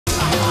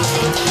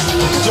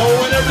So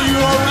whenever you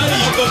are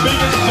ready, the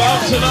biggest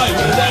bout tonight.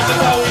 But that's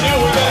just how we do.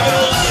 We gotta get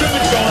a little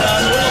scrimmage going on.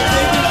 A little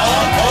taking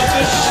off of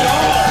the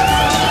show.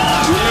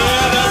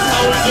 Yeah, that's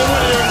how we do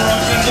it here,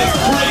 Brooks. It's just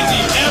crazy.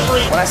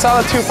 When I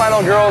saw the two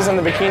final girls in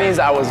the bikinis,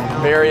 I was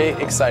very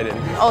excited.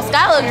 Oh,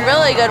 Scott looked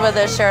really good with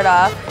his shirt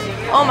off.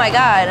 Oh my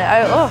God.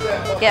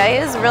 Yeah, he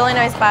has a really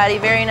nice body,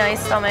 very nice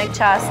stomach,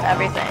 chest,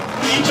 everything.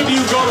 Each of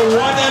you go to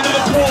one end of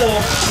the pool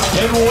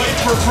and wait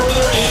for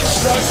further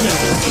instructions.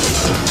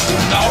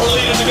 Now we're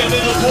leading to get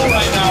into the pool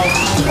right now.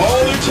 Oh,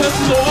 they're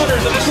testing the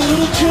waters and it's a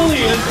little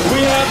chilly and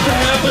we have to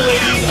have the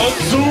ladies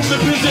assume the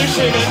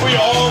position and we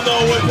all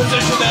know what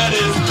position that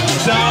is.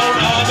 Down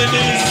on the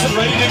knees,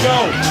 ready to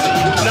go.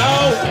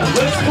 Now,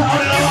 let's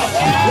count it off.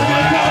 We're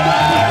gonna count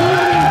down to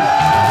 3,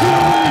 2,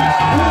 1.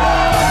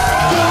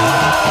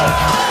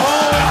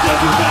 Oh, and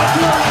Jesse's got to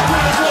turn.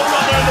 Let's roll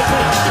down there in the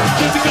pool.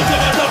 Jesse comes in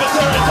on top of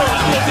Sarah and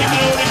Sarah's Jesse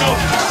going to go.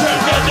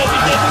 Sarah's got Jesse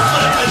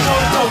slides and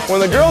toe. When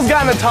the girls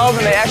got in the tub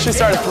and they actually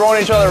started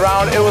throwing each other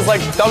around, it was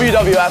like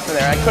WWF in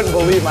there. I couldn't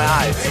believe my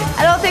eyes.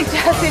 I don't think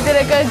Jessie did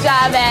a good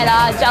job at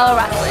Jell-O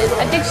wrestling.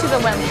 I think she's a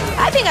winner.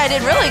 I think I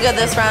did really good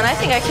this round. I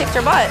think I kicked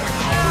her butt.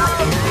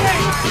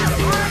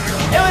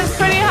 It was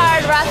pretty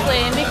hard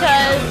wrestling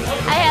because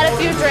I had a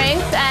few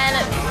drinks and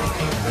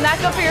it's not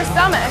good for your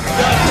stomach.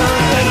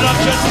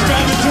 Jesse's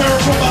driving Sarah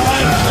from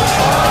behind.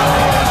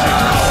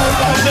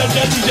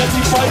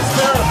 Jesse fights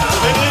Sarah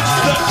and it's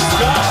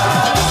Scott.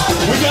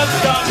 We got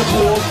Scott in the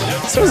pool.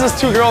 As soon as those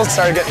two girls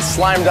started getting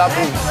slimed up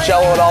and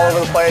Jell-O'd all over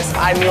the place,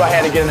 I knew I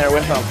had to get in there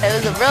with them. It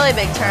was a really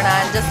big turn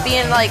on, just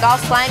being like all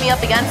slimy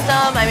up against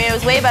them. I mean, it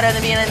was way better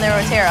than being in there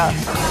with Tara.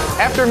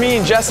 After me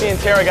and Jesse and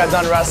Tara got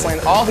done wrestling,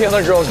 all the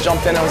other girls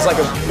jumped in. It was like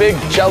a big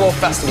Jell-O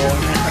festival.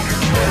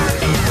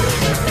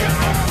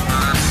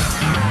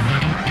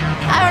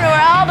 I don't know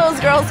where all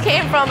those girls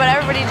came from, but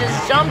everybody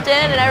just jumped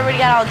in and everybody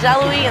got all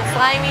jello-y and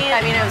slimy.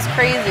 I mean, it was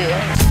crazy.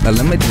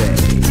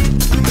 ElimiDATE.